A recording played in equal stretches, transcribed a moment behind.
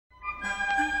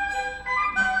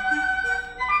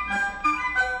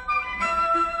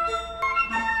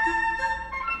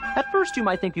first, you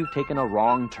might think you've taken a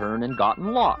wrong turn and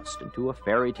gotten lost into a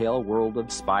fairy tale world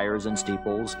of spires and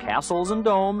steeples, castles and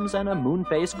domes, and a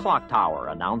moon-faced clock tower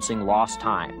announcing lost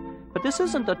time. But this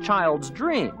isn't a child's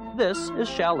dream. This is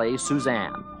Chalet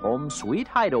Suzanne, home's sweet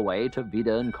hideaway to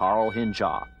Vida and Carl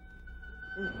Hinshaw.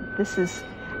 This is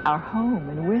our home,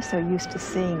 and we're so used to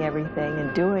seeing everything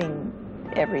and doing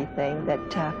everything that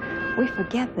we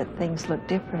forget that things look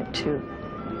different to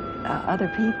other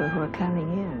people who are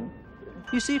coming in.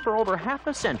 You see, for over half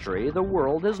a century, the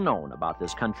world has known about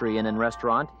this country inn and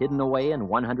restaurant hidden away in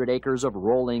 100 acres of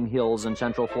rolling hills in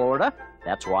Central Florida.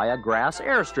 That's why a grass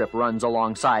airstrip runs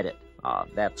alongside it.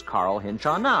 That's Carl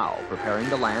Hinshaw now, preparing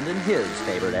to land in his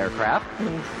favorite aircraft.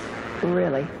 He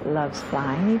really loves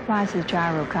flying. He flies his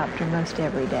gyrocopter most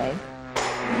every day.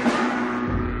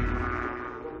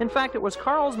 In fact, it was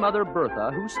Carl's mother, Bertha,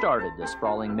 who started this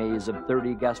sprawling maze of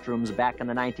 30 guest rooms back in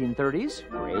the 1930s,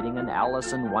 creating an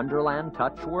Alice in Wonderland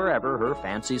touch wherever her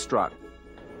fancy struck.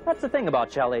 That's the thing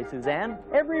about Chalet Suzanne.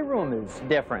 Every room is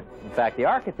different. In fact, the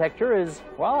architecture is,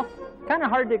 well, kind of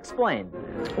hard to explain.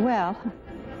 Well,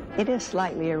 it is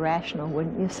slightly irrational,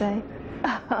 wouldn't you say?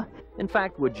 In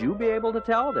fact, would you be able to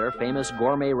tell their famous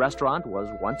gourmet restaurant was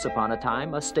once upon a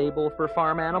time a stable for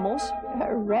farm animals?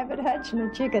 A rabbit hutch and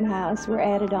a chicken house were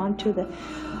added on to the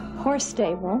horse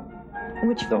stable,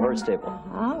 which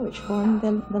formed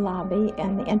the lobby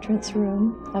and the entrance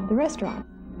room of the restaurant.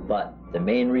 But the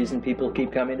main reason people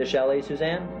keep coming to Chalet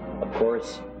Suzanne? Of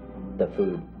course, the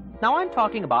food. Now I'm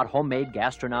talking about homemade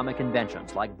gastronomic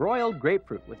inventions like broiled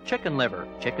grapefruit with chicken liver,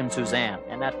 chicken Suzanne,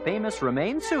 and that famous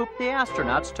Romaine soup the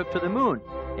astronauts took to the moon.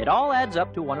 It all adds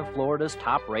up to one of Florida's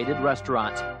top-rated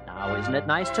restaurants. Now, isn't it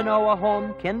nice to know a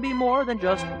home can be more than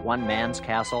just one man's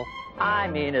castle? I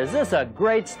mean, is this a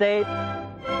great state?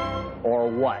 Or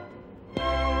what?